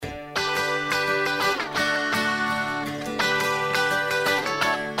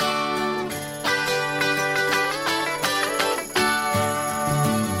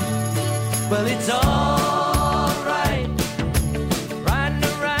Well, it's all right. Riding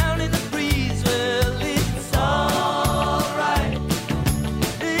around in the breeze. Well, it's all right.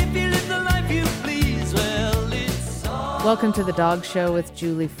 If you live the life you please. Well, it's all right. Welcome to the Dog Show with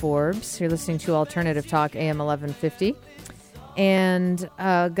Julie Forbes. You're listening to Alternative Talk AM 1150. And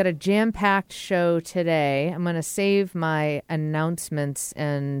got a jam-packed show today. I'm going to save my announcements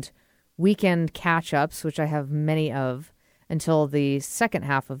and weekend catch-ups, which I have many of, until the second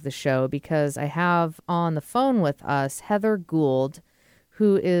half of the show, because I have on the phone with us Heather Gould,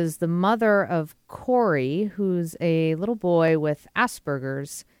 who is the mother of Corey, who's a little boy with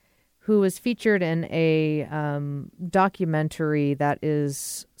Asperger's, who was featured in a documentary that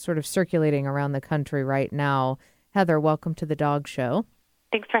is sort of circulating around the country right now. Heather, welcome to the Dog Show.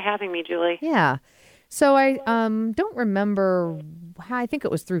 Thanks for having me, Julie. Yeah. So I don't remember how, I think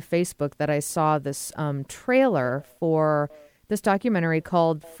it was through Facebook that I saw this trailer for this documentary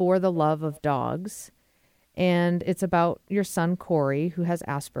called For the Love of Dogs. And it's about your son, Corey, who has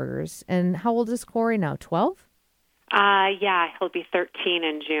Asperger's. And how old is Corey now, 12? Yeah, he'll be 13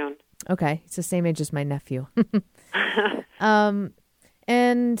 in June. Okay. It's the same age as my nephew. And,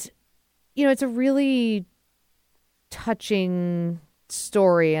 you know, it's a really touching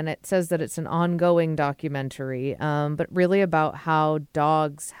story, and it says that it's an ongoing documentary, but really about how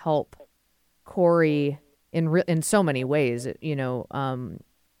dogs help Corey in so many ways,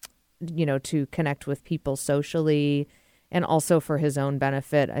 to connect with people socially and also for his own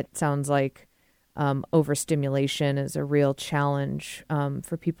benefit. It sounds like overstimulation is a real challenge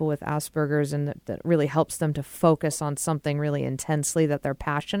for people with Asperger's, and that really helps them to focus on something really intensely that they're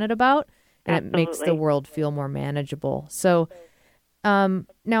passionate about. And Absolutely. It makes the world feel more manageable. So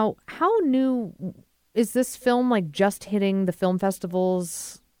now, how new is this film, like just hitting the film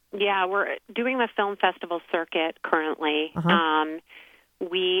festivals? Yeah, we're doing the film festival circuit currently. Uh-huh.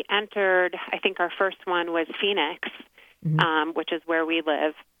 We entered, I think our first one was Phoenix, which is where we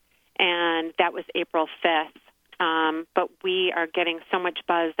live, and that was April 5th. But we are getting so much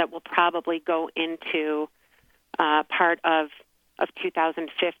buzz that we'll probably go into part of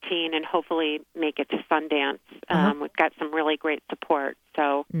 2015 and hopefully make it to Sundance. We've got some really great support,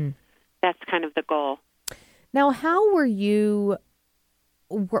 so that's kind of the goal. Now, how were you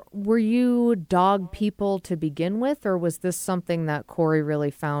dog people to begin with, or was this something that Corey really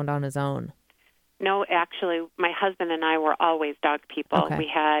found on his own? No, actually, my husband and I were always dog people. Okay. We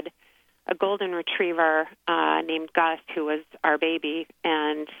had a golden retriever named Gus, who was our baby,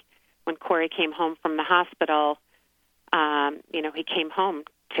 and when Corey came home from the hospital, he came home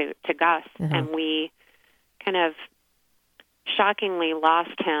to Gus, and we kind of shockingly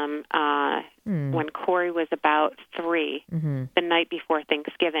lost him when Corey was about 3, the night before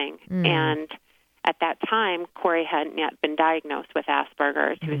Thanksgiving. And at that time, Corey hadn't yet been diagnosed with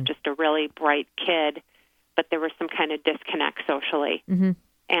Asperger's. He was just a really bright kid, but there was some kind of disconnect socially.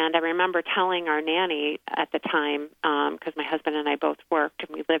 And I remember telling our nanny at the time, because my husband and I both worked,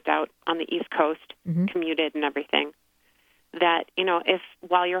 and we lived out on the East Coast, commuted and everything, that, if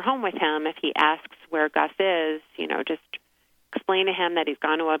while you're home with him, if he asks where Gus is, just explain to him that he's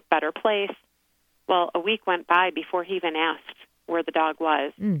gone to a better place. Well, a week went by before he even asked where the dog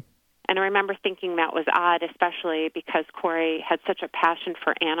was. And I remember thinking that was odd, especially because Corey had such a passion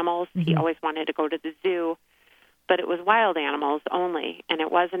for animals. He always wanted to go to the zoo, but it was wild animals only. And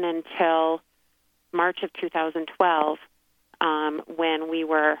it wasn't until March of 2012 when we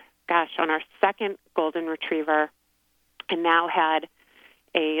were, on our second golden retriever, and now had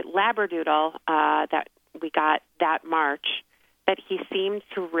a Labradoodle that we got that March, that he seemed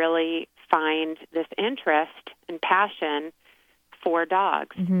to really find this interest and passion for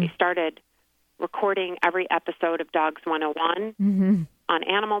dogs. He started recording every episode of Dogs 101 on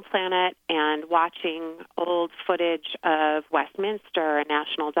Animal Planet and watching old footage of Westminster, a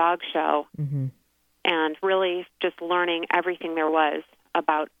national dog show, and really just learning everything there was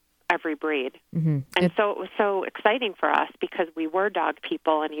about every breed. And so it was so exciting for us because we were dog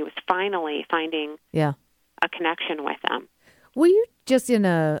people, and he was finally finding a connection with them. Will you just in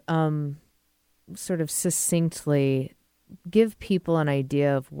a sort of succinctly give people an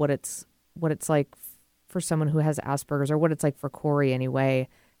idea of what it's like for someone who has Asperger's, or what it's like for Corey anyway?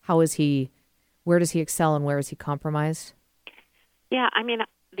 How is he? Where does he excel, and where is he compromised? Yeah, I mean,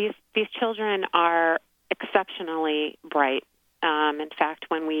 these children are exceptionally bright. In fact,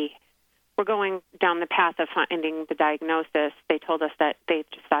 when we were going down the path of finding the diagnosis, they told us that they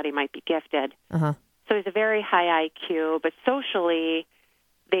just thought he might be gifted. So he's a very high IQ, but socially,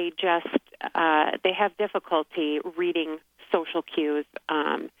 they have difficulty reading social cues,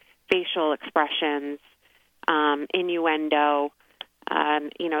 facial expressions, innuendo,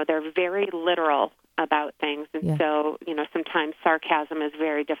 They're very literal about things, and so sometimes sarcasm is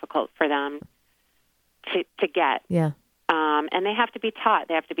very difficult for them to get. Yeah. And they have to be taught.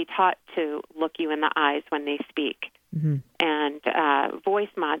 They have to be taught to look you in the eyes when they speak. Mm-hmm. And voice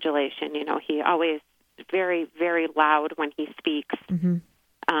modulation. He always very, very loud when he speaks.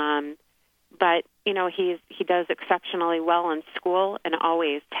 Mm-hmm. But he does exceptionally well in school and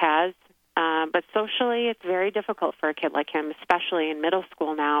always has. But socially, it's very difficult for a kid like him, especially in middle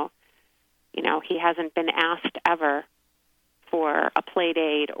school now. He hasn't been asked ever for a play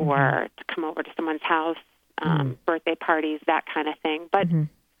date or to come over to someone's house, birthday parties, that kind of thing. But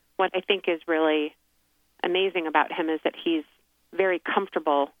what I think is really amazing about him is that he's very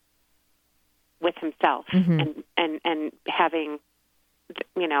comfortable with himself and having,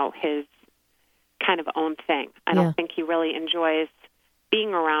 his kind of own thing. I don't think he really enjoys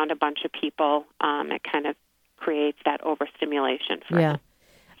being around a bunch of people. It kind of creates that overstimulation for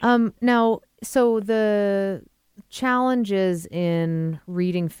him. Now, so the challenges in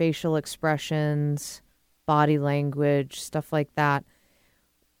reading facial expressions, body language, stuff like that,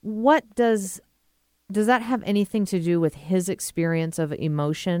 what does that have anything to do with his experience of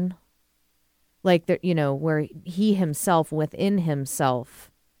emotion? Like, where he himself, within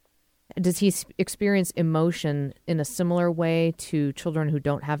himself, does he experience emotion in a similar way to children who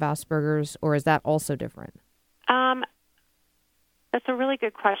don't have Asperger's, or is that also different? That's a really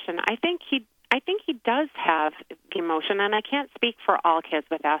good question. I think he does have emotion, and I can't speak for all kids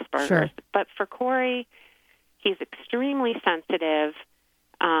with Asperger's, sure. But for Corey, he's extremely sensitive.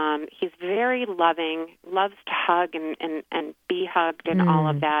 He's very loving, loves to hug and be hugged and all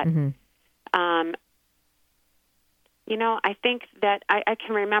of that. Mm-hmm. I think that I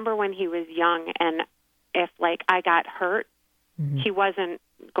can remember when he was young, and if, I got hurt, he wasn't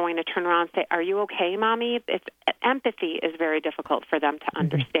going to turn around and say, "Are you okay, Mommy?" Empathy is very difficult for them to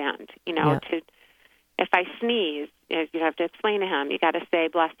understand. If I sneeze, you have to explain to him. You got to say,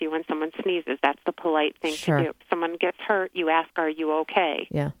 "Bless you," when someone sneezes. That's the polite thing to do. If someone gets hurt, you ask, "Are you okay?"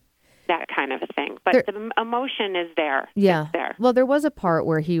 Yeah. That kind of a thing. But the emotion is there. Yeah. It's there. Well, there was a part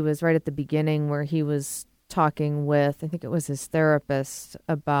where he was right at the beginning where he was talking with, I think it was his therapist,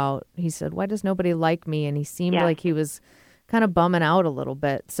 about, he said, "Why does nobody like me?" And he seemed like he was kind of bumming out a little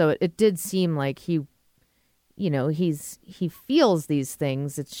bit. So it did seem like he feels these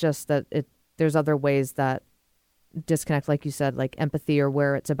things. It's just that there's other ways that disconnect, like you said, like empathy, or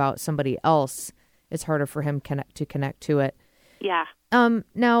where it's about somebody else. It's harder for him to connect to it. Yeah.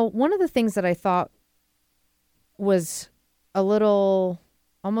 Now, one of the things that I thought was a little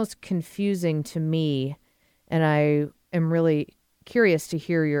almost confusing to me, and I am really curious to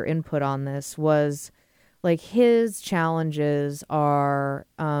hear your input on this, was like his challenges are,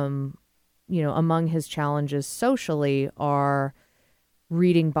 among his challenges socially are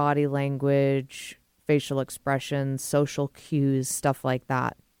reading body language, facial expressions, social cues, stuff like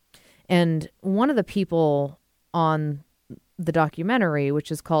that. And one of the people on the documentary,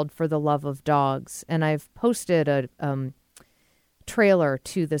 which is called For the Love of Dogs, and I've posted a trailer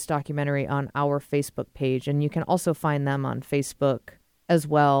to this documentary on our Facebook page, and you can also find them on Facebook as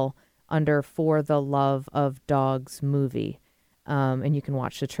well under For the Love of Dogs movie. And you can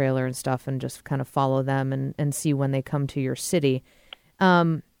watch the trailer and stuff and just kind of follow them and see when they come to your city.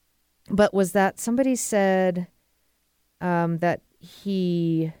 But was that somebody said that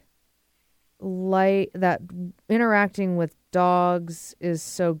he that interacting with dogs is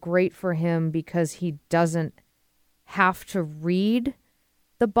so great for him because he doesn't have to read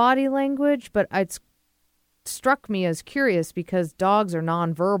the body language, but it's struck me as curious because dogs are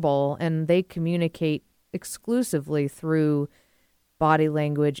nonverbal and they communicate exclusively through body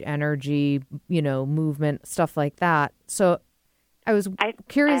language, energy, movement, stuff like that. So I was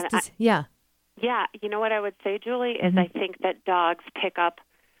curious to Yeah, you know what I would say, Julie, is I think that dogs pick up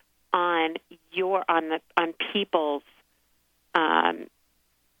on people's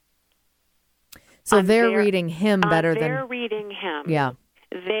so they're reading him better than... They're reading him. Yeah.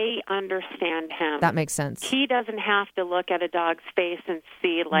 They understand him. That makes sense. He doesn't have to look at a dog's face and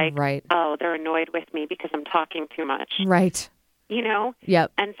see, oh, they're annoyed with me because I'm talking too much. Right.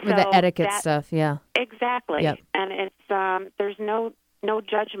 Yep. And so with the etiquette stuff, yeah. Exactly. Yep. And it's there's no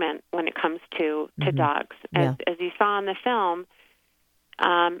judgment when it comes to dogs. As you saw in the film,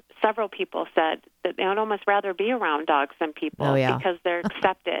 several people said that they would almost rather be around dogs than people because they're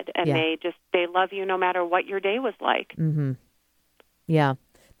accepted and they love you no matter what your day was like. Mm-hmm. Yeah,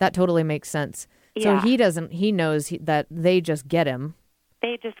 that totally makes sense. Yeah. So he knows that they just get him.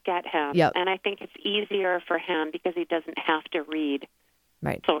 They just get him. Yep. And I think it's easier for him because he doesn't have to read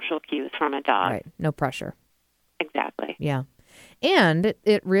social cues from a dog. Right. No pressure. Exactly. Yeah. And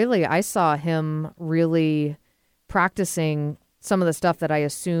it really, I saw him really practicing some of the stuff that I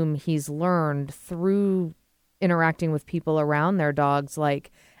assume he's learned through interacting with people around their dogs,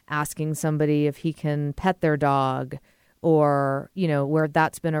 like asking somebody if he can pet their dog, or, where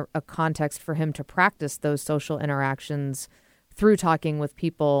that's been a context for him to practice those social interactions through talking with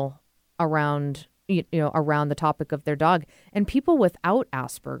people around, around the topic of their dog. And people without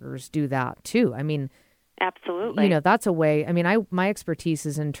Asperger's do that too. I mean, absolutely. That's a way. I mean, my expertise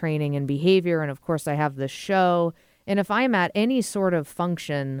is in training and behavior. And of course I have the show. And if I'm at any sort of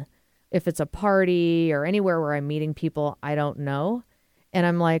function, if it's a party or anywhere where I'm meeting people I don't know, and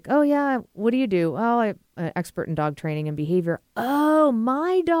I'm like, oh, yeah, what do you do? Oh, I'm an expert in dog training and behavior. Oh,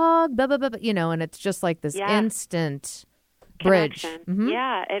 my dog, blah, blah, blah, blah, and it's just like this instant bridge. Mm-hmm.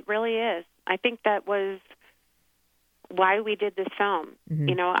 Yeah, it really is. I think that was why we did this film.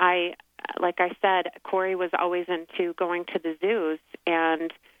 Mm-hmm. Like I said, Corey was always into going to the zoos,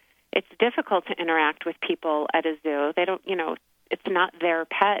 and it's difficult to interact with people at a zoo. They don't, it's not their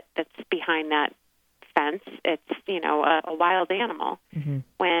pet that's behind that fence. It's, a wild animal. Mm-hmm.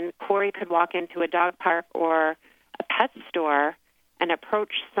 When Corey could walk into a dog park or a pet store and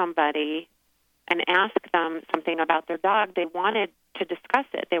approach somebody and ask them something about their dog, they wanted to discuss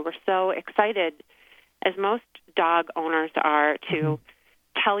it. They were so excited, as most dog owners are, to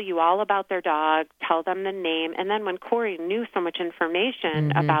tell you all about their dog, tell them the name. And then when Corey knew so much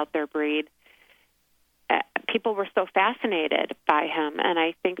information about their breed, people were so fascinated by him. And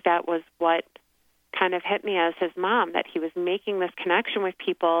I think that was what kind of hit me as his mom, that he was making this connection with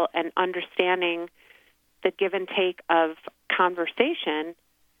people and understanding the give and take of conversation,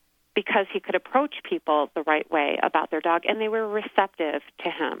 because he could approach people the right way about their dog, and they were receptive to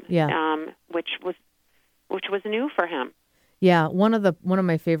him, which was new for him. Yeah, one of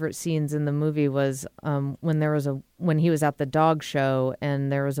my favorite scenes in the movie was when he was at the dog show,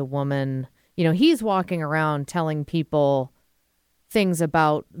 and there was a woman. He's walking around telling people things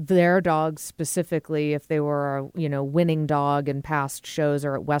about their dogs specifically, if they were a winning dog in past shows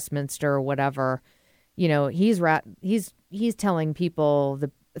or at Westminster or whatever. He's telling people the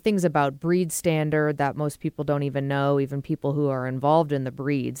things about breed standard that most people don't even know, even people who are involved in the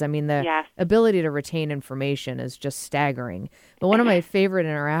breeds. I mean, the ability to retain information is just staggering. But one of my favorite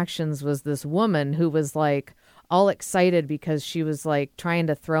interactions was this woman who was like all excited because she was like trying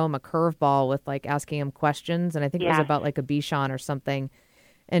to throw him a curveball with like asking him questions. And I think it was about like a Bichon or something.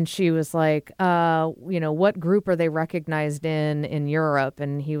 And she was like, what group are they recognized in Europe?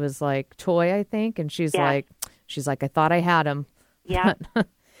 And he was like, toy, I think. And she's like, I thought I had him. Yeah.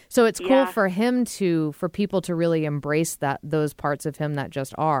 So it's cool for people to really embrace those parts of him that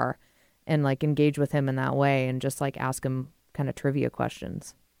just are, and like engage with him in that way, and just like ask him kind of trivia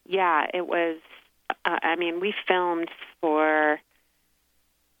questions. Yeah, it was, we filmed for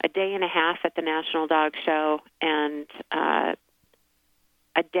a day and a half at the National Dog Show and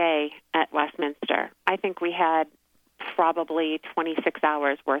a day at Westminster. I think we had probably 26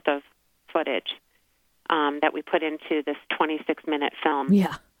 hours worth of footage that we put into this 26-minute film.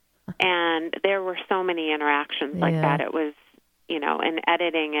 Yeah. And there were so many interactions like that. It was, in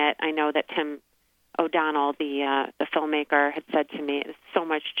editing it, I know that Tim O'Donnell, the filmmaker, had said to me, "There's so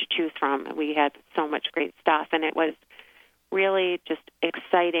much to choose from. We had so much great stuff." And it was really just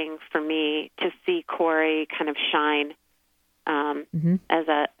exciting for me to see Corey kind of shine as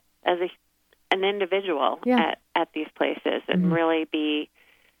an individual at these places, and really be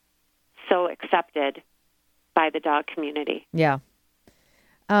so accepted by the dog community. Yeah.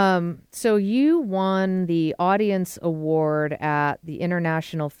 So you won the Audience Award at the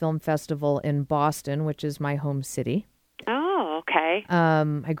International Film Festival in Boston, which is my home city. Oh, okay.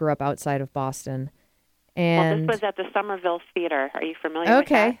 I grew up outside of Boston. And this was at the Somerville Theater. Are you familiar with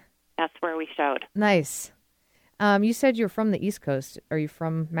that? That's where we showed. Nice. You said you're from the East Coast. Are you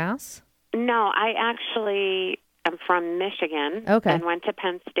from Mass? No, I actually am from Michigan. Okay. And went to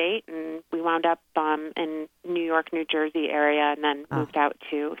Penn State, and we wound up in New York, New Jersey area, and then moved out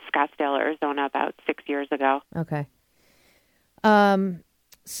to Scottsdale, Arizona about 6 years ago. Okay.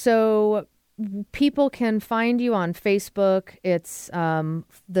 So people can find you on Facebook. It's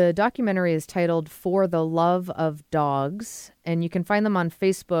the documentary is titled For the Love of Dogs, and you can find them on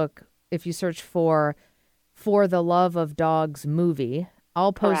Facebook if you search for the Love of Dogs movie.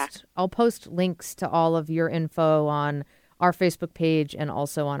 I'll post links to all of your info on our Facebook page and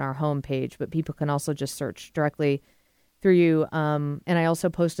also on our homepage, but people can also just search directly through you. And I also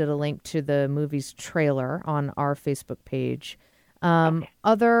posted a link to the movie's trailer on our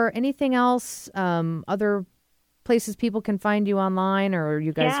anything else? Other places people can find you online, or are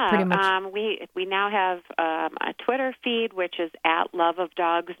you guys pretty much? We now have a Twitter feed, which is at Love of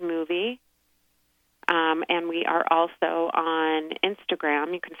Dogs Movie. And we are also on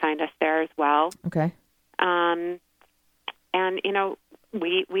Instagram. You can find us there as well. Okay. And,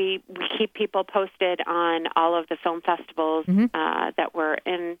 we keep people posted on all of the film festivals that we're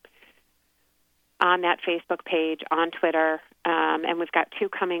in on that Facebook page, on Twitter. And we've got 2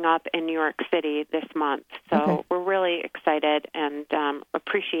 coming up in New York City this month. So we're really excited and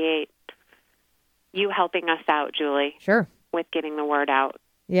appreciate you helping us out, Julie. Sure. With getting the word out.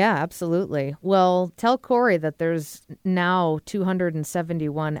 Yeah, absolutely. Well, tell Corey that there's now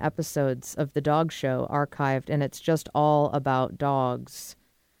 271 episodes of The Dog Show archived, and it's just all about dogs.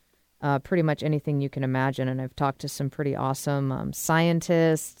 Pretty much anything you can imagine. And I've talked to some pretty awesome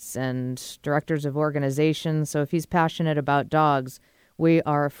scientists and directors of organizations. So if he's passionate about dogs, we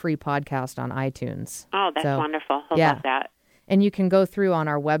are a free podcast on iTunes. Oh, that's wonderful. I love that. And you can go through on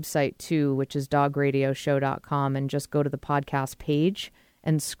our website, too, which is dogradioshow.com, and just go to the podcast page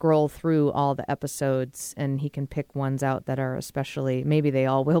and scroll through all the episodes, and he can pick ones out that are especially, maybe they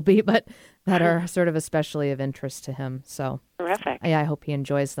all will be, but that are sort of especially of interest to him. So terrific. Yeah, I hope he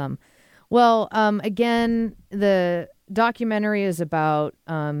enjoys them. Well, again, the documentary is about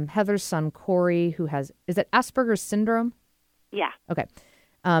Heather's son, Corey, who has, is it Asperger's syndrome? Yeah. Okay.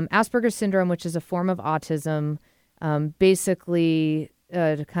 Asperger's syndrome, which is a form of autism, basically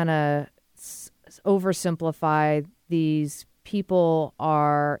to kind of oversimplify, these people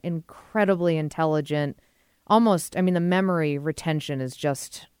are incredibly intelligent. Almost, the memory retention is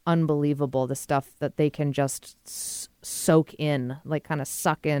just unbelievable. The stuff that they can just soak in, like kind of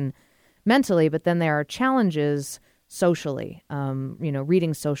suck in mentally. But then there are challenges socially,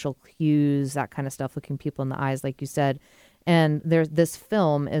 reading social cues, that kind of stuff, looking people in the eyes, like you said. And this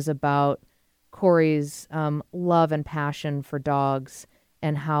film is about Corey's love and passion for dogs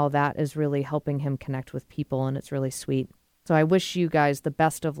and how that is really helping him connect with people. And it's really sweet. So I wish you guys the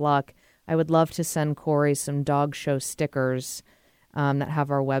best of luck. I would love to send Corey some Dog Show stickers that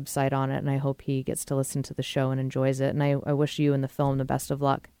have our website on it, and I hope he gets to listen to the show and enjoys it. And I wish you and the film the best of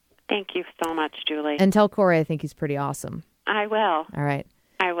luck. Thank you so much, Julie. And tell Corey I think he's pretty awesome. I will. All right.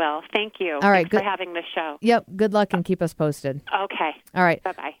 I will. Thank you. All right. Thanks for having the show. Yep. Good luck and keep us posted. Okay. All right.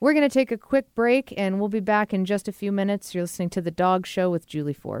 Bye-bye. We're going to take a quick break, and we'll be back in just a few minutes. You're listening to The Dog Show with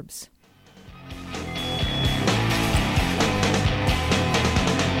Julie Forbes.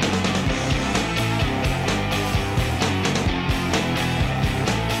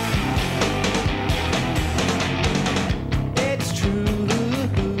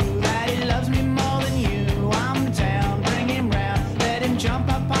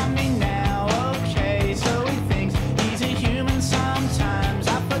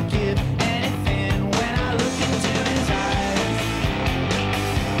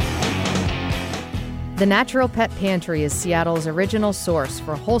 The Natural Pet Pantry is Seattle's original source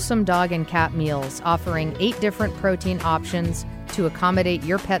for wholesome dog and cat meals, offering 8 different protein options to accommodate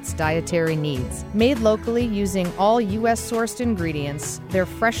your pet's dietary needs. Made locally using all U.S.-sourced ingredients, their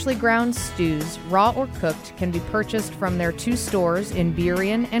freshly ground stews, raw or cooked, can be purchased from their 2 stores in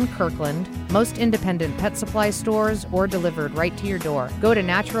Burien and Kirkland, most independent pet supply stores, or delivered right to your door. Go to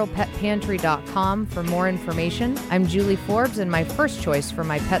naturalpetpantry.com for more information. I'm Julie Forbes, and my first choice for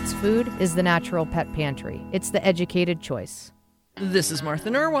my pet's food is the Natural Pet Pantry. It's the educated choice. This is Martha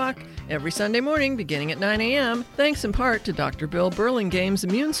Norwalk. Every Sunday morning, beginning at 9 a.m., thanks in part to Dr. Bill Burlingame's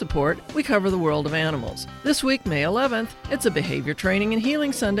Immune Support, we cover the world of animals. This week, May 11th, it's a Behavior Training and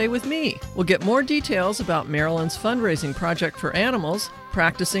Healing Sunday with me. We'll get more details about Maryland's fundraising project for animals.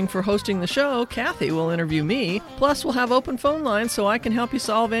 Practicing for hosting the show, Kathy will interview me. Plus, we'll have open phone lines so I can help you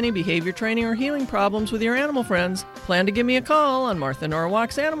solve any behavior training or healing problems with your animal friends. Plan to give me a call on Martha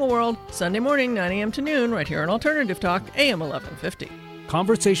Norwalk's Animal World, Sunday morning, 9 a.m. to noon, right here on Alternative Talk, AM 1150.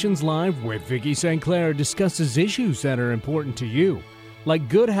 Conversations Live with Vicki St. Clair discusses issues that are important to you, like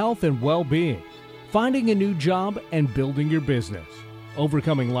good health and well-being, finding a new job and building your business,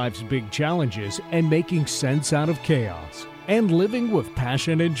 overcoming life's big challenges and making sense out of chaos, and living with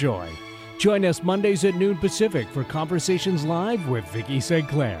passion and joy. Join us Mondays at noon Pacific for Conversations Live with Vicki St.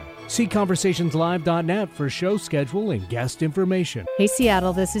 Clair. See conversationslive.net for show schedule and guest information. Hey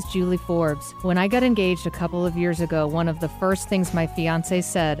Seattle, this is Julie Forbes. When I got engaged a couple of years ago, one of the first things my fiance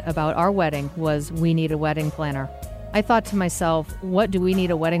said about our wedding was, "We need a wedding planner." I thought to myself, what do we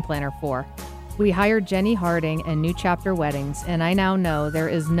need a wedding planner for? We hired Jenny Harding and New Chapter Weddings, and I now know there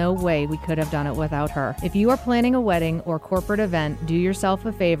is no way we could have done it without her. If you are planning a wedding or corporate event, do yourself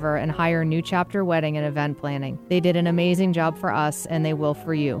a favor and hire New Chapter Wedding and Event Planning. They did an amazing job for us, and they will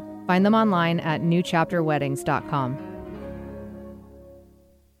for you. Find them online at newchapterweddings.com.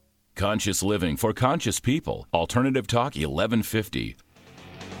 Conscious living for conscious people. Alternative Talk 1150.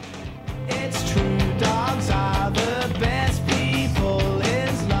 It's true, dogs are the best people.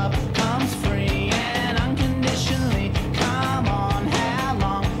 Is love comes free and unconditionally. Come on, how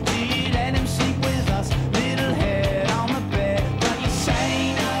long do you let him sleep with us? Little head on the bed, but you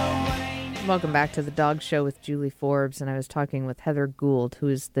say no way. Welcome back to the Dog Show with Julie Forbes, and I was talking with Heather Gould, who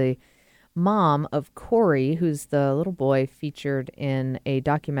is the mom of Corey, who's the little boy featured in a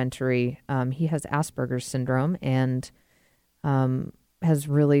documentary. He has Asperger's syndrome and has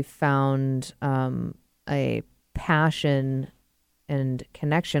really found a passion and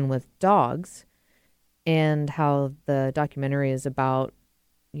connection with dogs, and how the documentary is about,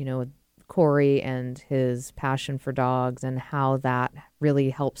 Corey and his passion for dogs and how that really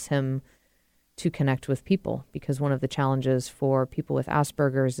helps him to connect with people, because one of the challenges for people with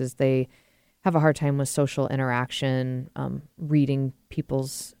Asperger's is they have a hard time with social interaction, reading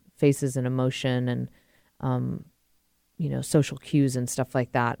people's faces and emotion and, social cues and stuff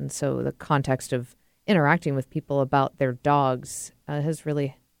like that. And so the context of interacting with people about their dogs has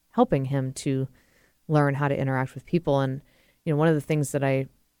really helping him to learn how to interact with people. And, one of the things that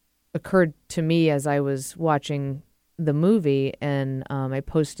occurred to me as I was watching the movie, and I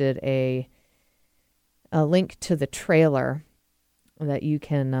posted a link to the trailer that you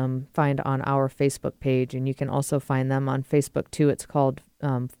can find on our Facebook page, and you can also find them on Facebook too. It's called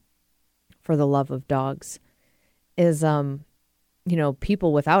For the Love of Dogs. Is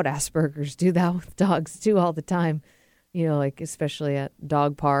people without Asperger's do that with dogs too all the time. Like especially at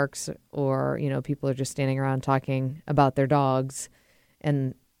dog parks, or people are just standing around talking about their dogs,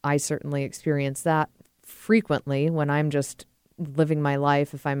 and I certainly experience that frequently when I'm just living my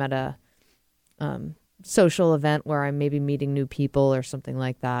life. If I'm at a social event where I'm maybe meeting new people or something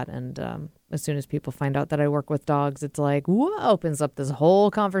like that. And as soon as people find out that I work with dogs, it's like, whoa, opens up this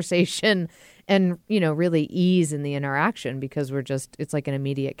whole conversation and, really ease in the interaction, because it's like an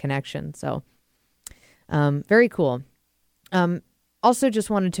immediate connection. So very cool. Also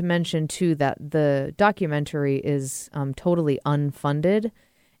just wanted to mention too, that the documentary is totally unfunded,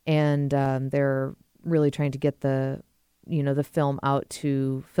 and they're really trying to get the film out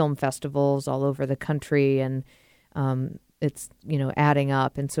to film festivals all over the country, and it's, adding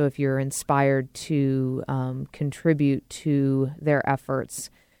up. And so if you're inspired to contribute to their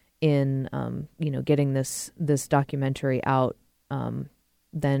efforts in, getting this documentary out,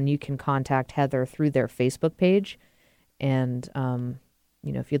 then you can contact Heather through their Facebook page. And,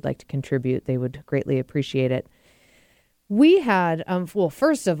 if you'd like to contribute, they would greatly appreciate it. We had,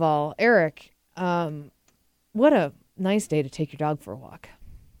 first of all, Eric, what a nice day to take your dog for a walk.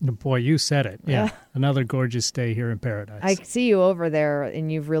 Boy, you said it. Yeah. Another gorgeous day here in paradise. I see you over there,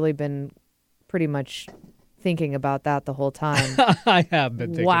 and you've really been pretty much thinking about that the whole time. I have been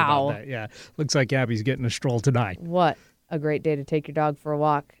thinking about that. Yeah. Looks like Abby's getting a stroll tonight. What a great day to take your dog for a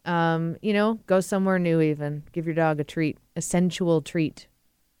walk. Go somewhere new even. Give your dog a treat, a sensual treat.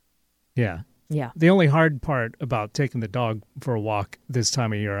 Yeah. Yeah. The only hard part about taking the dog for a walk this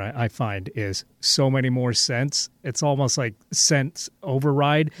time of year, I find, is so many more scents. It's almost like scent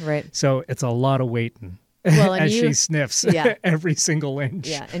override. Right. So it's a lot of waiting as she sniffs every single inch.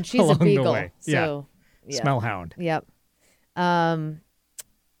 Yeah, and she's along a beagle. The way. So, yeah. Smell hound. Yep. The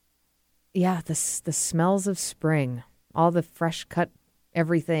smells of spring, all the fresh cut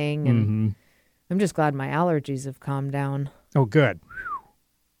everything, and I'm just glad my allergies have calmed down. Oh, good.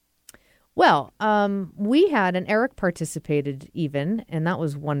 Well, we had, and Eric participated even, and that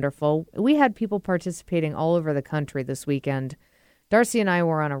was wonderful. We had people participating all over the country this weekend. Darcy and I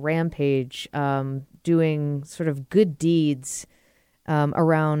were on a rampage doing sort of good deeds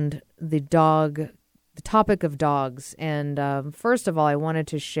around the topic of dogs. And first of all, I wanted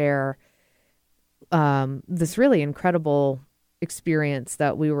to share this really incredible experience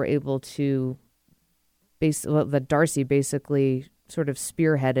that we were able to, that Darcy basically sort of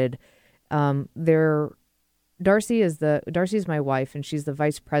spearheaded. Darcy is my wife, and she's the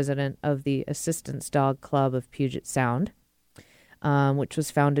vice president of the Assistance Dog Club of Puget Sound, which was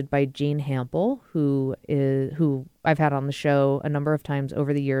founded by Jean Hampel, who I've had on the show a number of times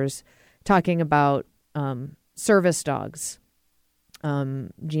over the years, talking about service dogs.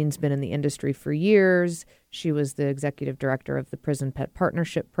 Jean's been in the industry for years. She was the executive director of the Prison Pet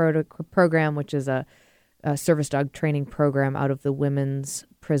Partnership Program, which is a service dog training program out of the women's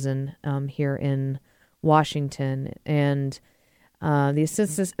prison here in Washington. And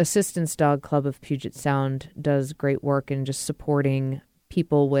the Assistance Dog Club of Puget Sound does great work in just supporting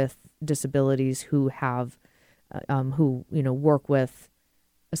people with disabilities who have, work with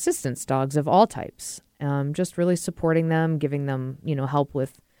assistance dogs of all types, just really supporting them, giving them, help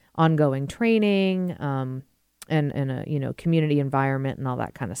with ongoing training, and a, community environment and all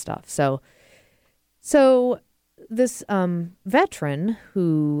that kind of stuff. So this veteran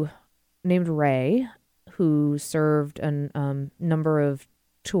who named Ray, who served a number of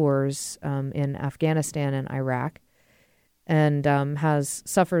tours in Afghanistan and Iraq, and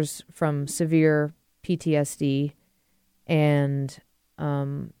suffers from severe PTSD and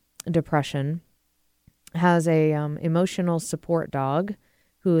depression, has a emotional support dog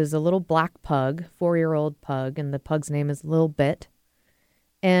who is a little black pug, 4-year-old pug, and the pug's name is Lil Bit.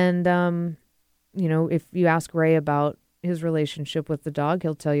 And, if you ask Ray about his relationship with the dog,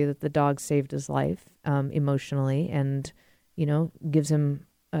 he'll tell you that the dog saved his life emotionally and, gives him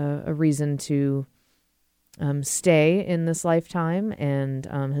a reason to stay in this lifetime, and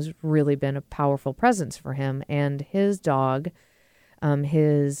has really been a powerful presence for him. And his dog,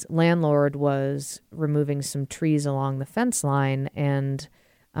 his landlord was removing some trees along the fence line, and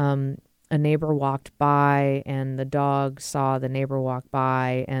a neighbor walked by, and the dog saw the neighbor walk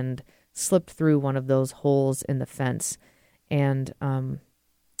by and slipped through one of those holes in the fence and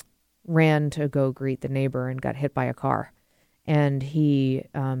ran to go greet the neighbor and got hit by a car. And he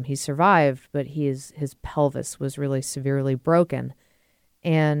survived, but his pelvis was really severely broken,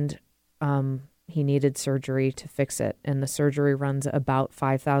 and he needed surgery to fix it. And the surgery runs about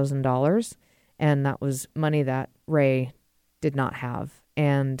 $5,000, and that was money that Ray did not have.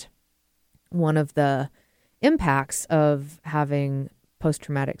 And one of the impacts of having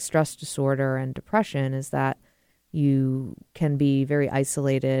post-traumatic stress disorder and depression is that you can be very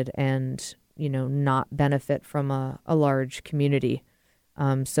isolated and, not benefit from a large community.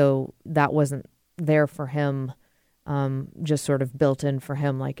 So that wasn't there for him, just sort of built in for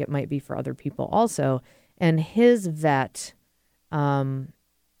him like it might be for other people also. And his vet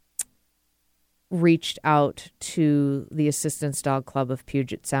reached out to the Assistance Dog Club of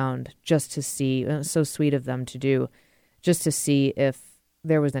Puget Sound just to see, and it was so sweet of them to do, just to see if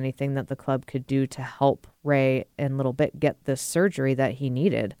there was anything that the club could do to help Ray and Little Bit get the surgery that he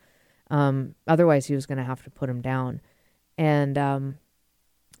needed. Otherwise, he was going to have to put him down. And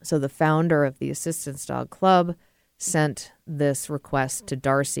so the founder of the Assistance Dog Club sent this request to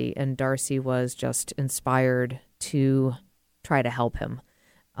Darcy, and Darcy was just inspired to try to help him.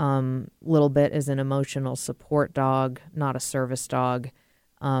 Little Bit is an emotional support dog, not a service dog,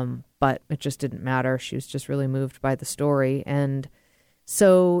 but it just didn't matter. She was just really moved by the story. And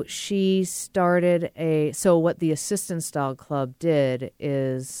so she started so what the Assistance Dog Club did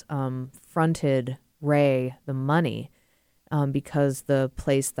is fronted Ray the money because the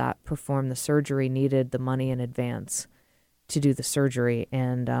place that performed the surgery needed the money in advance to do the surgery.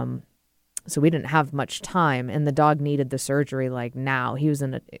 And so we didn't have much time, and the dog needed the surgery like now. He was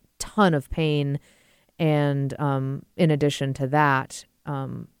in a ton of pain. And in addition to that,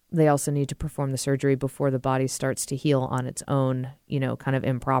 they also need to perform the surgery before the body starts to heal on its own, kind of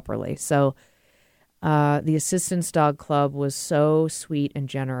improperly. So the Assistance Dog Club was so sweet and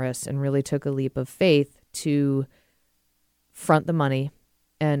generous and really took a leap of faith to front the money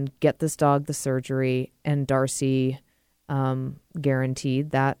and get this dog the surgery. And Darcy guaranteed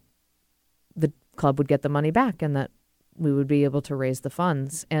that the club would get the money back and that we would be able to raise the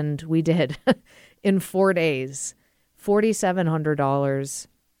funds. And we did in 4 days, $4,700.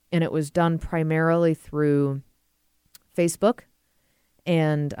 And it was done primarily through Facebook,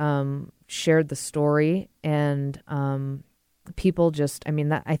 and shared the story. And people just,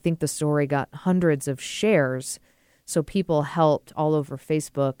 I think the story got hundreds of shares. So people helped all over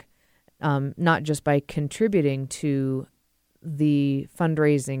Facebook, not just by contributing to the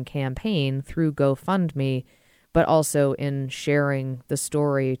fundraising campaign through GoFundMe, but also in sharing the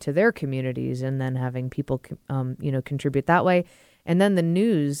story to their communities and then having people, contribute that way. And then the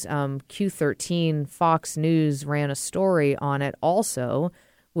news, Q13, Fox News ran a story on it also,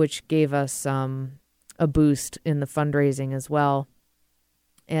 which gave us a boost in the fundraising as well.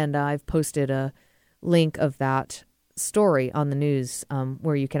 And I've posted a link of that story on the news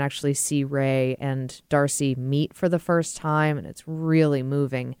where you can actually see Ray and Darcy meet for the first time. And it's really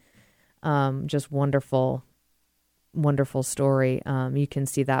moving. Just wonderful, wonderful story. You can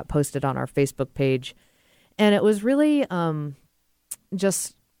see that posted on our Facebook page. And it was really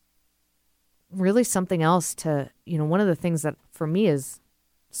just really something else to, one of the things that for me is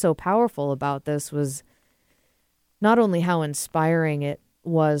so powerful about this was not only how inspiring it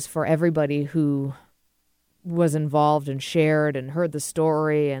was for everybody who was involved and shared and heard the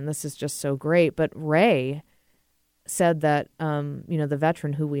story, and this is just so great, but Ray said that, the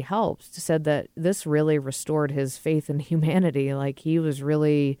veteran who we helped said that this really restored his faith in humanity. Like, he was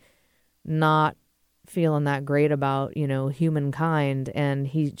really not feeling that great about, humankind. And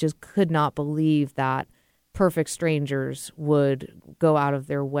he just could not believe that perfect strangers would go out of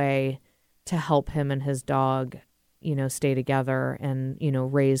their way to help him and his dog, stay together and,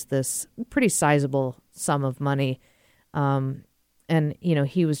 raise this pretty sizable sum of money. And,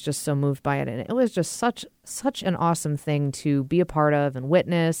 he was just so moved by it. And it was just such an awesome thing to be a part of and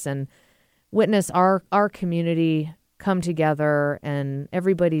witness our community come together. And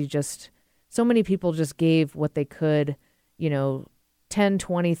everybody so many people just gave what they could, $10, $20,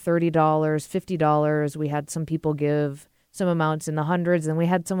 $30, $50. We had some people give some amounts in the hundreds, and we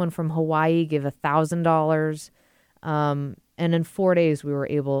had someone from Hawaii give $1,000. And in 4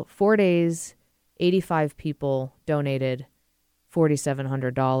 days, 85 people donated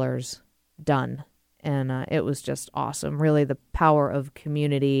 $4,700 done. And it was just awesome. Really, the power of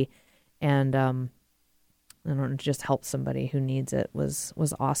community and just help somebody who needs it was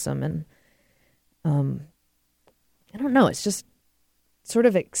awesome. And I don't know, it's just sort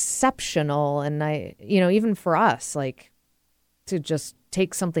of exceptional. And even for us, like, to just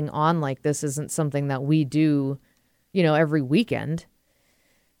take something on like this isn't something that we do, every weekend.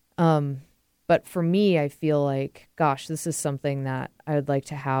 But for me, I feel like, gosh, this is something that I would like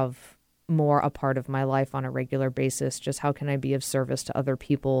to have more a part of my life on a regular basis. Just how can I be of service to other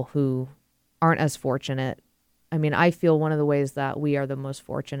people who aren't as fortunate? I mean, I feel one of the ways that we are the most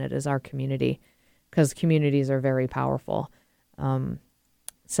fortunate is our community, because communities are very powerful.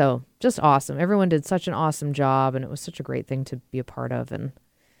 So just awesome. Everyone did such an awesome job, and it was such a great thing to be a part of. And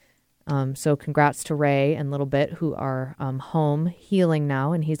so congrats to Ray and Little Bit, who are home healing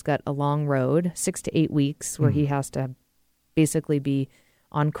now, and he's got a long road, 6 to 8 weeks, where he has to basically be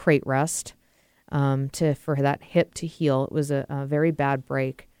on crate rest for that hip to heal. It was a very bad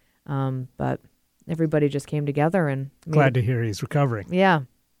break, but everybody just came together and glad to hear he's recovering. Yeah,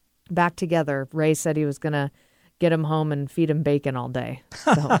 back together. Ray said he was going to get him home and feed him bacon all day.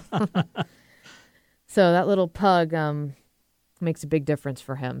 So, so that little pug makes a big difference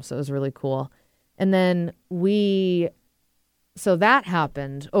for him. So it was really cool. And then so that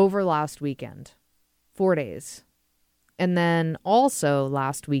happened over last weekend, 4 days. And then also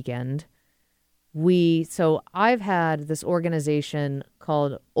last weekend, so I've had this organization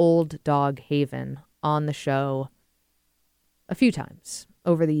called Old Dog Haven on the show a few times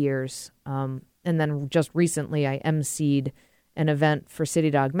over the years. And then just recently I emceed an event for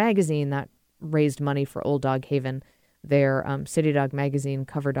City Dog Magazine that raised money for Old Dog Haven, their City Dog Magazine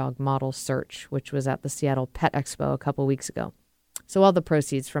cover dog model search, which was at the Seattle Pet Expo a couple weeks ago. So all the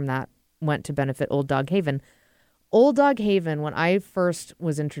proceeds from that went to benefit Old Dog Haven. Old Dog Haven, when I first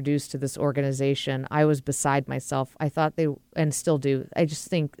was introduced to this organization, I was beside myself. I thought and still do, I just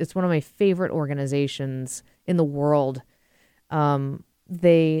think it's one of my favorite organizations in the world.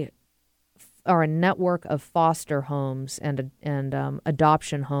 They are a network of foster homes and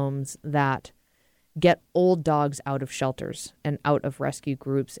adoption homes that get old dogs out of shelters and out of rescue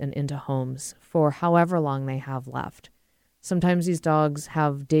groups and into homes for however long they have left. Sometimes these dogs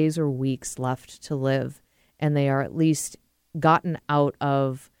have days or weeks left to live, and they are at least gotten out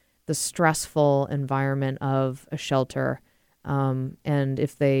of the stressful environment of a shelter. And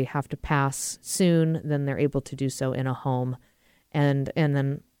if they have to pass soon, then they're able to do so in a home. And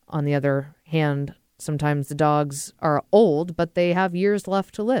then on the other hand, sometimes the dogs are old, but they have years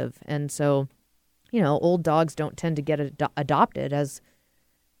left to live. And so, old dogs don't tend to get adopted as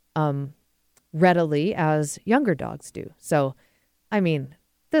readily as younger dogs do. So, I mean,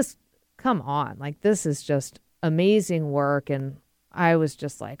 come on, like, this is just amazing work. And I was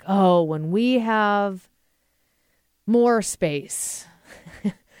just like, oh, when we have more space,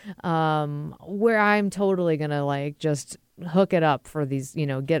 where I'm totally going to just hook it up for these,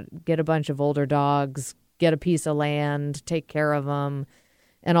 get a bunch of older dogs, get a piece of land, take care of them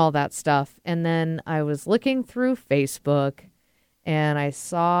and all that stuff. And then I was looking through Facebook and I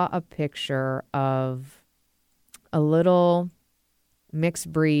saw a picture of a little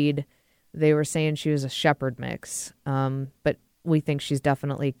mixed breed. They were saying she was a shepherd mix, but we think she's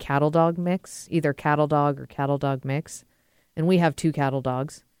definitely cattle dog mix, either cattle dog or cattle dog mix. And we have 2 cattle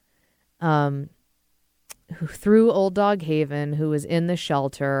dogs. Through Old Dog Haven, who was in the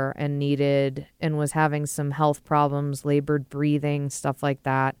shelter and was having some health problems, labored breathing, stuff like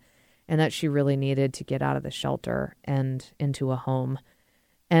that, and that she really needed to get out of the shelter and into a home.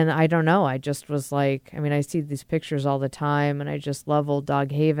 And I don't know, I just was like, I see these pictures all the time, and I just love Old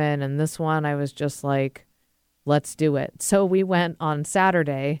Dog Haven, and this one I was just like, let's do it. So we went on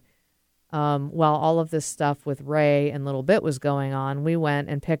Saturday while all of this stuff with Ray and Little Bit was going on, we went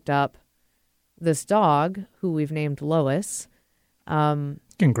and picked up this dog who we've named Lois.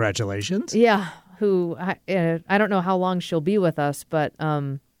 Congratulations. Yeah, who I don't know how long she'll be with us, but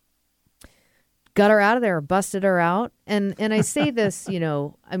got her out of there, busted her out. And I say this,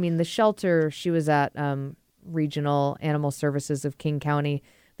 I mean, the shelter she was at, Regional Animal Services of King County,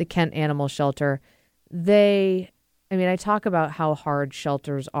 the Kent Animal Shelter, I talk about how hard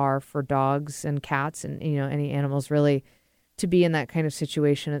shelters are for dogs and cats and, any animals really to be in that kind of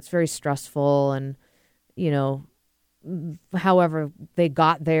situation. It's very stressful and, however they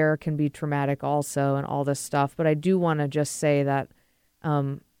got there can be traumatic also and all this stuff. But I do want to just say that,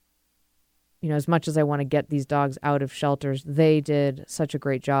 as much as I want to get these dogs out of shelters, they did such a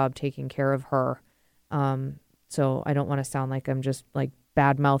great job taking care of her. So I don't want to sound like I'm just like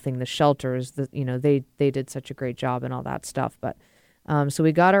bad mouthing the shelters that, they did such a great job and all that stuff. But, so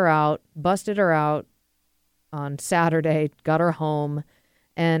we got her out, busted her out on Saturday, got her home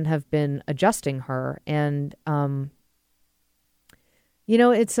and have been adjusting her. And,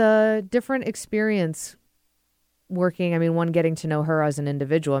 it's a different experience working. One, getting to know her as an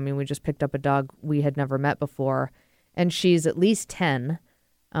individual. We just picked up a dog we had never met before, and she's at least 10.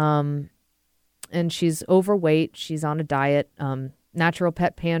 And she's overweight. She's on a diet. Natural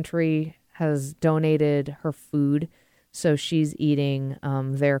Pet Pantry has donated her food. So she's eating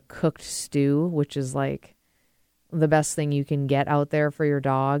their cooked stew, which is like the best thing you can get out there for your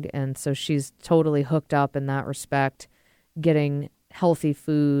dog. And so she's totally hooked up in that respect, getting healthy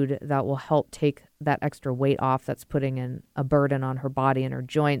food that will help take that extra weight off that's putting in a burden on her body and her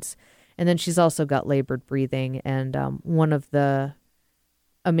joints. And then she's also got labored breathing. And one of the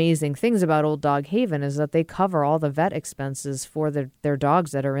amazing things about Old Dog Haven is that they cover all the vet expenses for their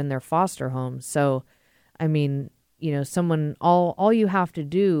dogs that are in their foster homes. So, all you have to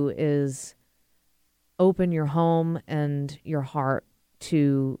do is open your home and your heart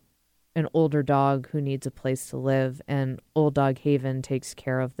to an older dog who needs a place to live, and Old Dog Haven takes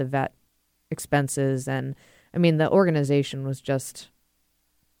care of the vet expenses. And the organization was just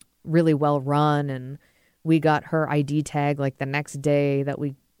really well run, and we got her ID tag like the next day that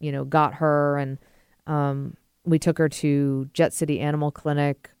we, got her, and we took her to Jet City Animal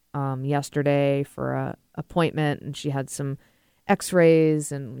Clinic yesterday for a appointment, and she had some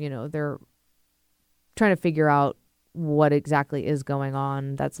x-rays, and, they're trying to figure out what exactly is going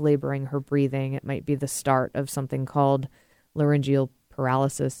on that's laboring her breathing. It might be the start of something called laryngeal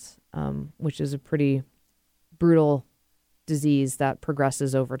paralysis, which is a pretty brutal disease that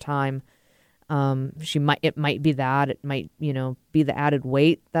progresses over time. It might be that. It might, be the added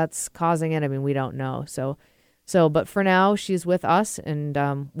weight that's causing it. We don't know. But for now, she's with us,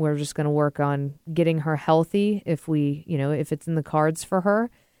 and we're just going to work on getting her healthy if it's in the cards for her.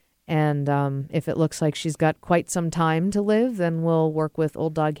 And if it looks like she's got quite some time to live, then we'll work with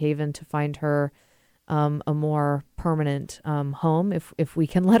Old Dog Haven to find her a more permanent home if we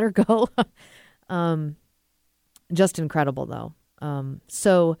can let her go. Just incredible, though.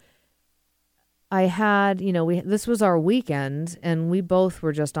 So I had, this was our weekend, and we both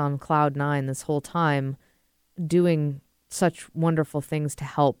were just on cloud nine this whole time, doing such wonderful things to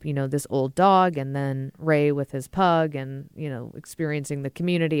help, this old dog, and then Ray with his pug, and, experiencing the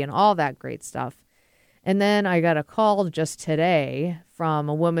community and all that great stuff. And then I got a call just today from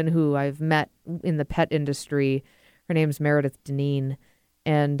a woman who I've met in the pet industry. Her name's Meredith Deneen.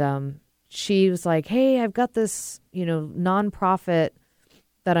 And she was like, hey, I've got this, nonprofit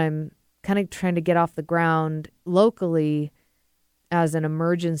that I'm kind of trying to get off the ground locally as an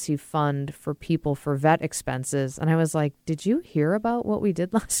emergency fund for people for vet expenses. And I was like, did you hear about what we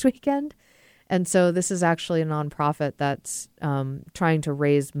did last weekend? And so this is actually a nonprofit that's trying to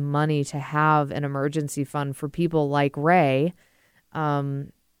raise money to have an emergency fund for people like Ray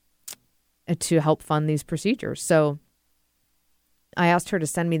to help fund these procedures. So I asked her to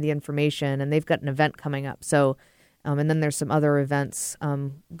send me the information, and they've got an event coming up. So, and then there's some other events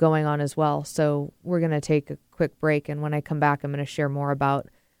going on as well. So we're going to take a quick break. And when I come back, I'm going to share more about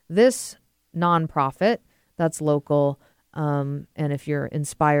this nonprofit that's local. And if you're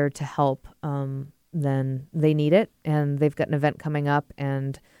inspired to help, then they need it. And they've got an event coming up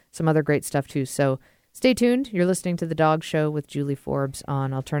and some other great stuff too. So stay tuned. You're listening to The Dog Show with Julie Forbes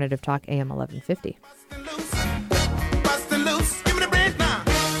on Alternative Talk AM 1150.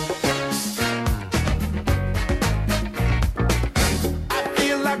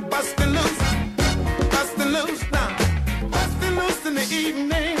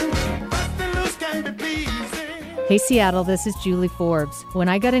 Hey Seattle, this is Julie Forbes. When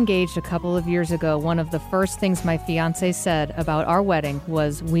I got engaged a couple of years ago, one of the first things my fiance said about our wedding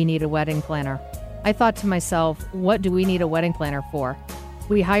was, "We need a wedding planner." I thought to myself, what do we need a wedding planner for?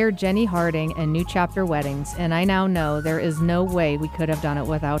 We hired Jenny Harding and New Chapter Weddings, and I now know there is no way we could have done it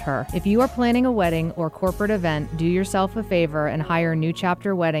without her. If you are planning a wedding or corporate event, do yourself a favor and hire New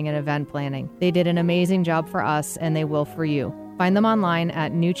Chapter Wedding and Event Planning. They did an amazing job for us, and they will for you. Find them online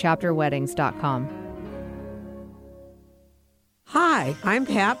at newchapterweddings.com. Hi, I'm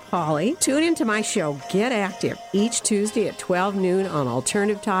Pat Pauley. Tune into my show, Get Active, each Tuesday at 12 noon on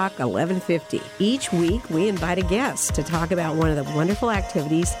Alternative Talk 1150. Each week, we invite a guest to talk about one of the wonderful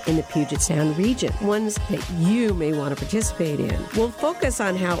activities in the Puget Sound region, ones that you may want to participate in. We'll focus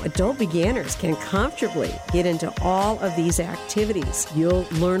on how adult beginners can comfortably get into all of these activities. You'll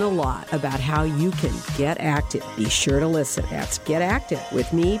learn a lot about how you can get active. Be sure to listen. That's Get Active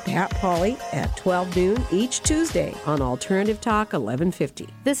with me, Pat Pauley, at 12 noon each Tuesday on Alternative Talk 1150.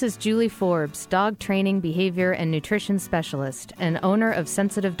 This is Julie Forbes, dog training, behavior, and nutrition specialist and owner of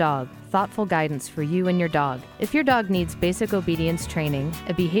Sensitive Dog, thoughtful guidance for you and your dog. If your dog needs basic obedience training,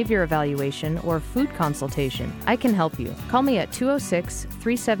 a behavior evaluation, or food consultation, I can help you. Call me at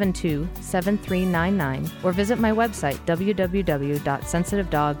 206-372-7399 or visit my website,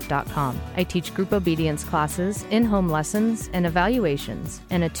 www.sensitivedog.com. I teach group obedience classes, in-home lessons, and evaluations,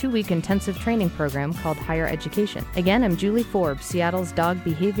 and a 2-week intensive training program called Higher Education. Again, I'm Julie Forbes, Seattle's dog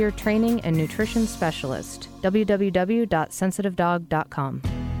behavior training and nutrition specialist. www.sensitivedog.com.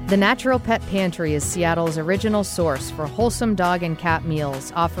 The Natural Pet Pantry is Seattle's original source for wholesome dog and cat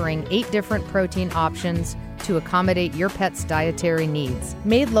meals, offering 8 different protein options to accommodate your pet's dietary needs.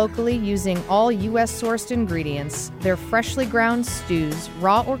 Made locally using all U.S.-sourced ingredients, their freshly ground stews,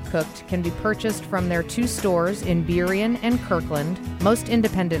 raw or cooked, can be purchased from their 2 stores in Burien and Kirkland, most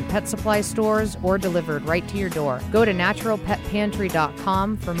independent pet supply stores, or delivered right to your door. Go to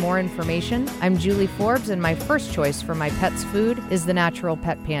naturalpetpantry.com for more information. I'm Julie Forbes, and my first choice for my pet's food is the Natural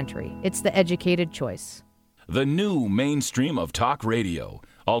Pet Pantry. It's the educated choice. The new mainstream of talk radio.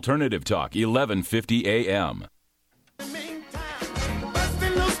 Alternative Talk, 1150 AM.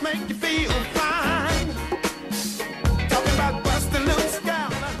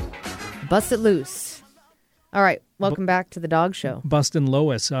 Bust it loose. All right, welcome back to the dog show. Busting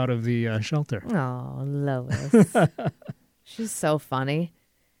Lois out of the shelter. Oh, Lois. She's so funny.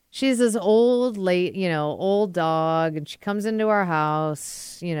 She's this old dog, and she comes into our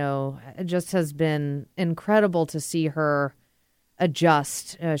house. You know, it just has been incredible to see her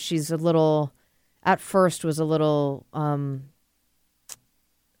adjust. She's at first was a little of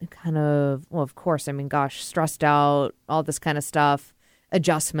course, stressed out, all this kind of stuff,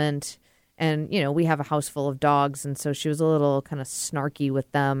 adjustment. And, we have a house full of dogs, and so she was a little kind of snarky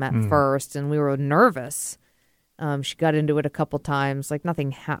with them at first, and we were nervous. She got into it a couple times, like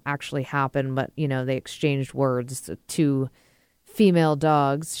nothing actually happened, but, they exchanged words. The 2 female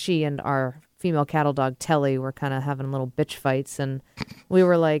dogs, she and our female cattle dog, Telly, were kind of having little bitch fights, and we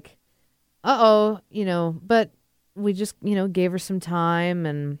were like, but we just, gave her some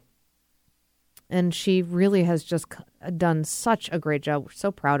time, and she really has just done such a great job. We're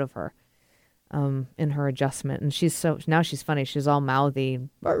so proud of her in her adjustment, and now she's funny. She's all mouthy,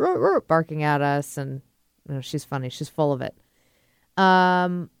 barking at us, and she's funny. She's full of it.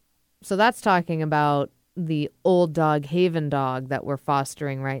 So that's talking about the old dog, Haven dog, that we're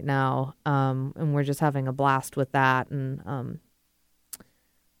fostering right now. And we're just having a blast with that, and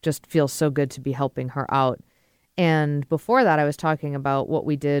just feels so good to be helping her out. And before that, I was talking about what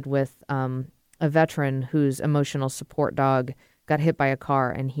we did with a veteran whose emotional support dog got hit by a car,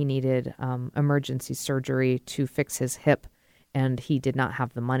 and he needed emergency surgery to fix his hip, and he did not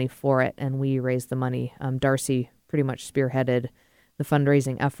have the money for it. And we raised the money. Darcy pretty much spearheaded the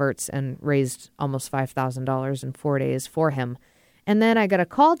fundraising efforts and raised almost $5,000 in 4 days for him. And then I got a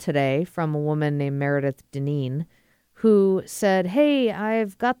call today from a woman named Meredith Deneen, who said, hey,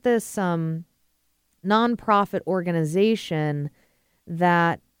 I've got this nonprofit organization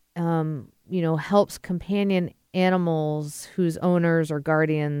that, helps companion animals whose owners or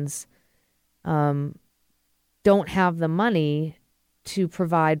guardians don't have the money to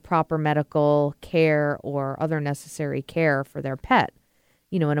provide proper medical care or other necessary care for their pet.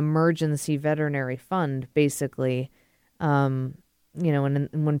 An emergency veterinary fund, basically. And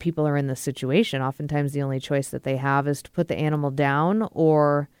when people are in this situation, oftentimes the only choice that they have is to put the animal down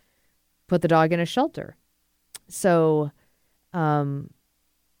or put the dog in a shelter. So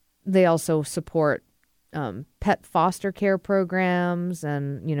they also support pet foster care programs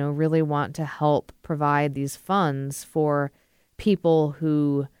and, really want to help provide these funds for people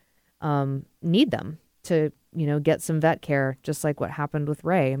who need them to get some vet care, just like what happened with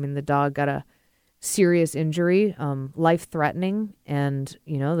Ray. I mean, the dog got a serious injury, life-threatening, and,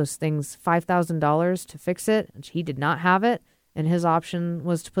 those things, $5,000 to fix it. He did not have it, and his option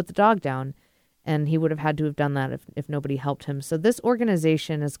was to put the dog down, and he would have had to have done that if nobody helped him. So this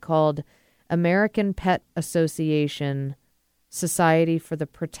organization is called American Pet Association Society for the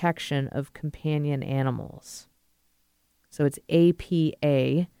Protection of Companion Animals. So it's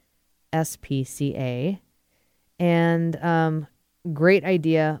APA, SPCA, and great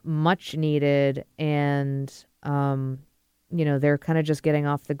idea, much needed, and they're kind of just getting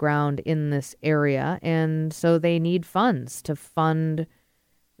off the ground in this area, and so they need funds to fund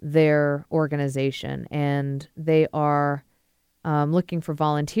their organization, and they are looking for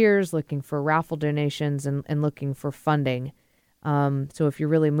volunteers, looking for raffle donations, and looking for funding. So if you're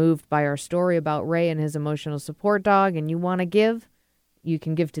really moved by our story about Ray and his emotional support dog and you want to give, you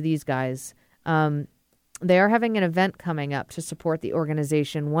can give to these guys. They are having an event coming up to support the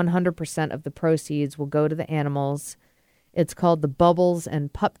organization. 100% of the proceeds will go to the animals. It's called the Bubbles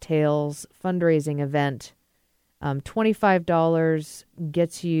and Pup Tales fundraising event. $25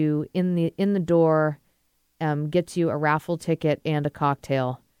 gets you in the door, gets you a raffle ticket and a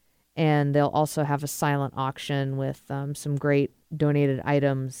cocktail. And they'll also have a silent auction with some great donated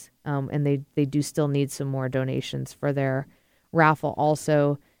items. And they do still need some more donations for their raffle.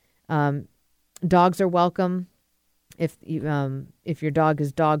 Also, dogs are welcome. If your dog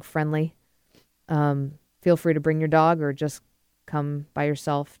is dog friendly, feel free to bring your dog or just come by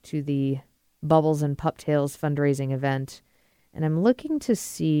yourself to the Bubbles and Pup Tales fundraising event. And I'm looking to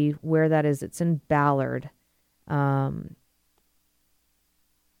see where that is. It's in Ballard.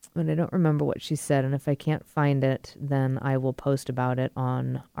 And I don't remember what she said, and if I can't find it, then I will post about it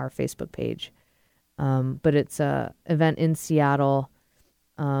on our Facebook page. But it's a event in Seattle,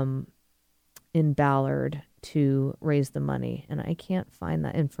 in Ballard, to raise the money, and I can't find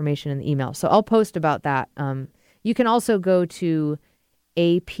that information in the email. So I'll post about that. You can also go to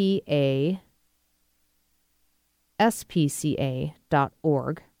apaspca.org.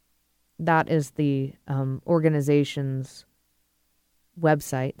 That is the organization's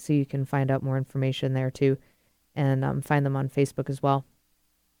website, so you can find out more information there too, and find them on Facebook as well.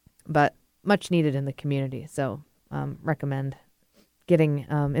 But much needed in the community, so recommend getting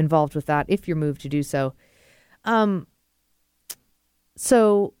involved with that if you're moved to do so.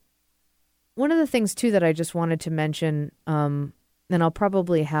 So one of the things too that I just wanted to mention, and I'll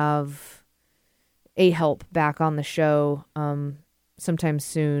probably have A-Help back on the show sometime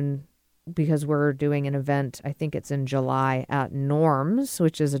soon, because we're doing an event, I think it's in July, at Norms,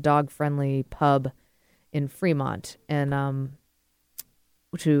 which is a dog-friendly pub in Fremont, and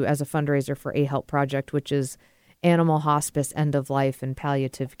as a fundraiser for A-Help Project, which is animal hospice, end of life, and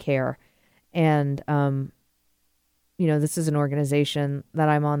palliative care. And this is an organization that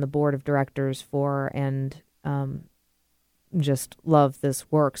I'm on the board of directors for, and just love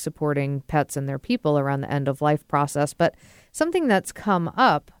this work supporting pets and their people around the end of life process. But something that's come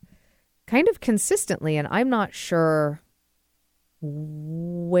up kind of consistently, and I'm not sure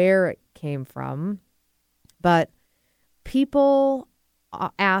where it came from, but people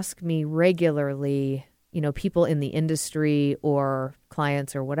ask me regularly, people in the industry or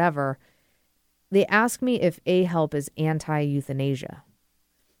clients or whatever, they ask me if A-Help is anti-euthanasia.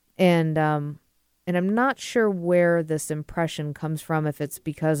 And I'm not sure where this impression comes from, if it's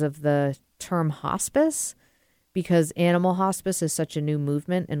because of the term hospice, because animal hospice is such a new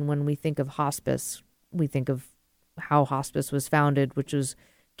movement. And when we think of hospice, we think of how hospice was founded, which was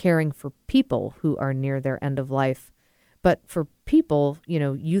caring for people who are near their end of life. But for people,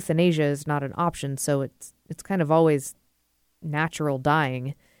 euthanasia is not an option. So it's kind of always natural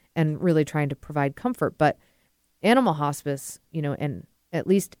dying and really trying to provide comfort. But animal hospice, and at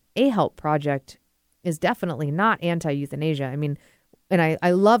least A-Help Project is definitely not anti-euthanasia. I mean, and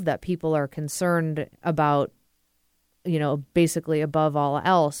I love that people are concerned about, basically above all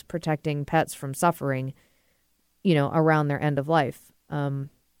else, protecting pets from suffering, around their end of life. And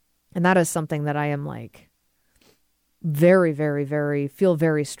that is something that I am very, very, very, feel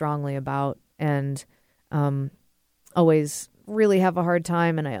very strongly about, and always really have a hard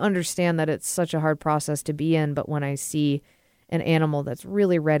time. And I understand that it's such a hard process to be in, but when I see an animal that's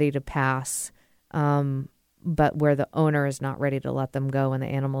really ready to pass, but where the owner is not ready to let them go and the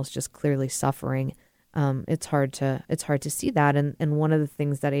animal's just clearly suffering, it's hard to see that. And one of the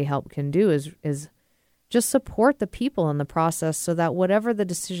things that A-Help can do is just support the people in the process, so that whatever the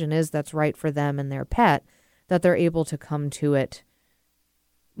decision is that's right for them and their pet, that they're able to come to it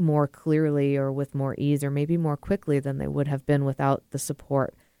more clearly or with more ease, or maybe more quickly than they would have been without the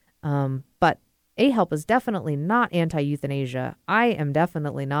support. But A-HELP is definitely not anti-euthanasia. I am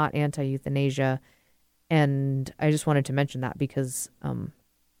definitely not anti-euthanasia. And I just wanted to mention that because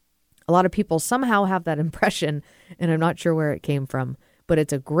a lot of people somehow have that impression, and I'm not sure where it came from. But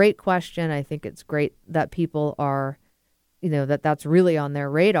it's a great question. I think it's great that people are, that's really on their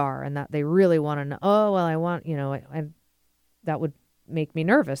radar and that they really want to know, oh, well, I want, that would make me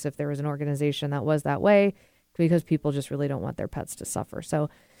nervous if there was an organization that was that way, because people just really don't want their pets to suffer. So,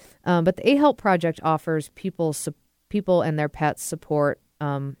 but the A-HELP Project offers people and their pets support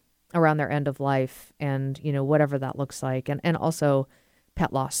around their end of life and, whatever that looks like. And also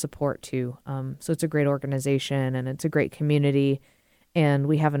pet loss support too. So it's a great organization and it's a great community. And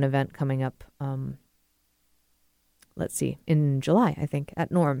we have an event coming up, in July, I think,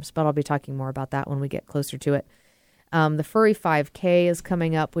 at Norm's. But I'll be talking more about that when we get closer to it. The Furry 5K is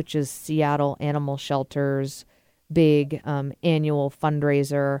coming up, which is Seattle Animal Shelter's big annual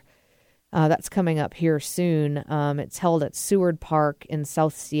fundraiser. That's coming up here soon. It's held at Seward Park in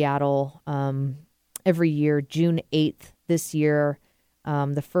South Seattle every year, June 8th this year.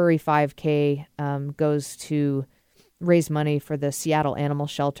 The Furry 5K goes to raise money for the Seattle Animal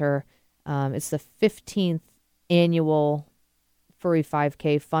Shelter. It's the 15th annual Furry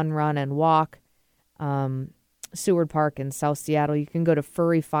 5K fun run and walk. Seward Park in South Seattle. You can go to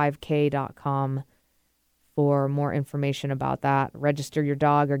furry5k.com for more information about that. Register your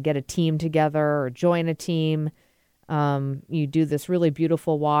dog or get a team together or join a team. You do this really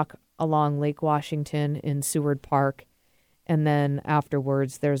beautiful walk along Lake Washington in Seward Park. And then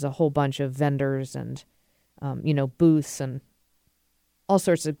afterwards, there's a whole bunch of vendors and booths and all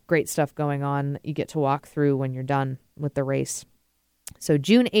sorts of great stuff going on that you get to walk through when you're done with the race. So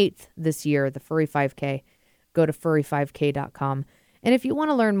June 8th this year, the Furry 5K, go to furry5k.com. And if you want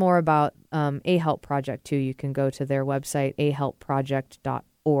to learn more about A-HELP Project too, you can go to their website,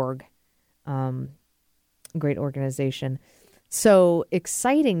 ahelpproject.org. Great organization. So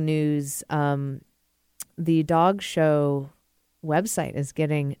exciting news. The dog show website is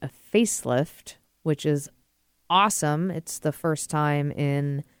getting a facelift, which is awesome. It's the first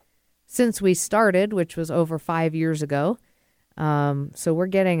time since we started, which was over 5 years ago. So we're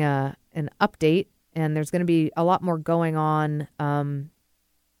getting an update, and there's going to be a lot more going on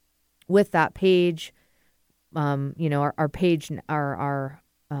with that page. Our page, our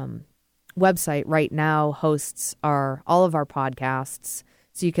website right now hosts all of our podcasts,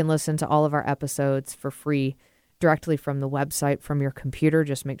 so you can listen to all of our episodes for free directly from the website from your computer.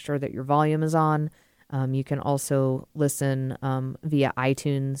 Just make sure that your volume is on. You can also listen via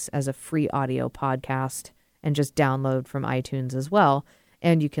iTunes as a free audio podcast and just download from iTunes as well.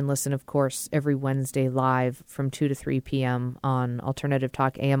 And you can listen, of course, every Wednesday live from 2 to 3 p.m. on Alternative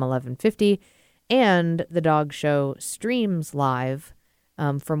Talk AM 1150. And the dog show streams live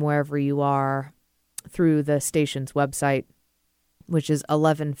from wherever you are through the station's website, which is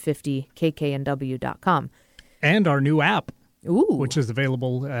 1150kknw.com. And our new app. Ooh. Which is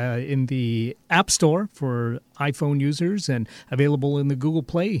available in the App Store for iPhone users and available in the Google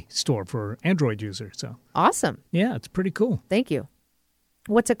Play Store for Android users. So awesome. Yeah, it's pretty cool. Thank you.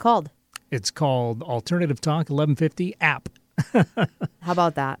 What's it called? It's called Alternative Talk 1150 app. How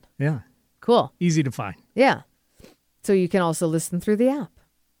about that? Yeah. Cool. Easy to find. Yeah. So you can also listen through the app.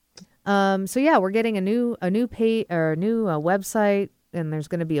 So yeah, we're getting a new page or a new website. And there's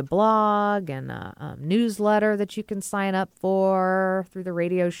going to be a blog and a newsletter that you can sign up for through the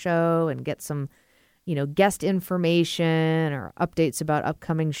radio show and get some, guest information or updates about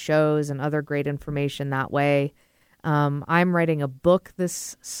upcoming shows and other great information that way. I'm writing a book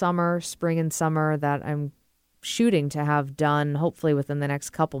this spring and summer, that I'm shooting to have done hopefully within the next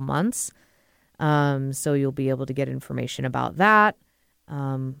couple months. So you'll be able to get information about that.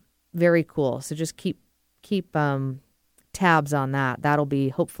 Very cool. So just keep tabs on that. That'll be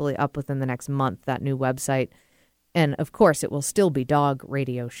hopefully up within the next month, that new website. And of course, it will still be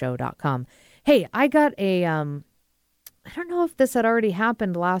dogradioshow.com. Hey, I got I don't know if this had already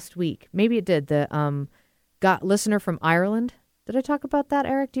happened last week. Maybe it did. The got listener from Ireland. Did I talk about that,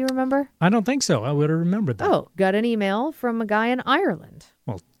 Eric? Do you remember? I don't think so. I would have remembered that. Oh, got an email from a guy in Ireland.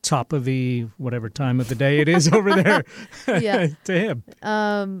 Well, top of the whatever time of the day it is over there. Yeah. To him.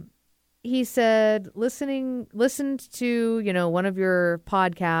 He said, listened to, one of your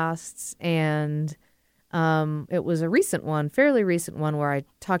podcasts, and it was a fairly recent one, where I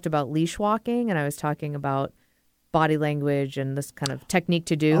talked about leash walking, and I was talking about body language and this kind of technique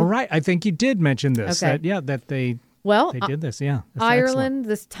to do. All right. I think you did mention this. Okay. That they did this. Yeah. Ireland,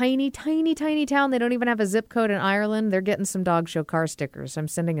 this tiny, tiny, tiny town. They don't even have a zip code in Ireland. They're getting some dog show car stickers. I'm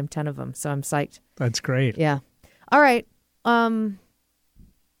sending him 10 of them, so I'm psyched. That's great. Yeah. All right.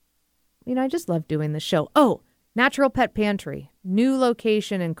 I just love doing the show. Oh, Natural Pet Pantry, new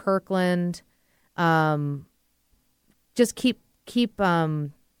location in Kirkland. Just keep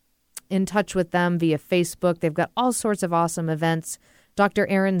in touch with them via Facebook. They've got all sorts of awesome events. Dr.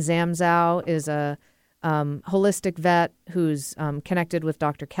 Erin Zamzow is a holistic vet who's connected with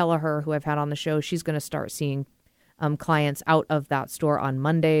Dr. Kelleher, who I've had on the show. She's going to start seeing clients out of that store on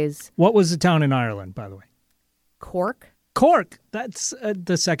Mondays. What was the town in Ireland, by the way? Cork. Cork. That's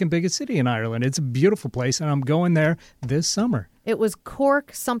the second biggest city in Ireland. It's a beautiful place, and I'm going there this summer. It was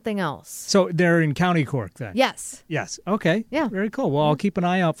Cork something else. So they're in County Cork then? Yes. Yes. Okay. Yeah. Very cool. Well, I'll keep an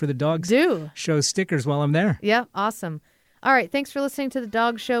eye out for the Dog Show stickers while I'm there. Yeah, awesome. All right, thanks for listening to The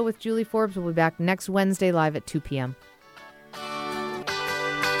Dog Show with Julie Forbes. We'll be back next Wednesday live at 2 p.m.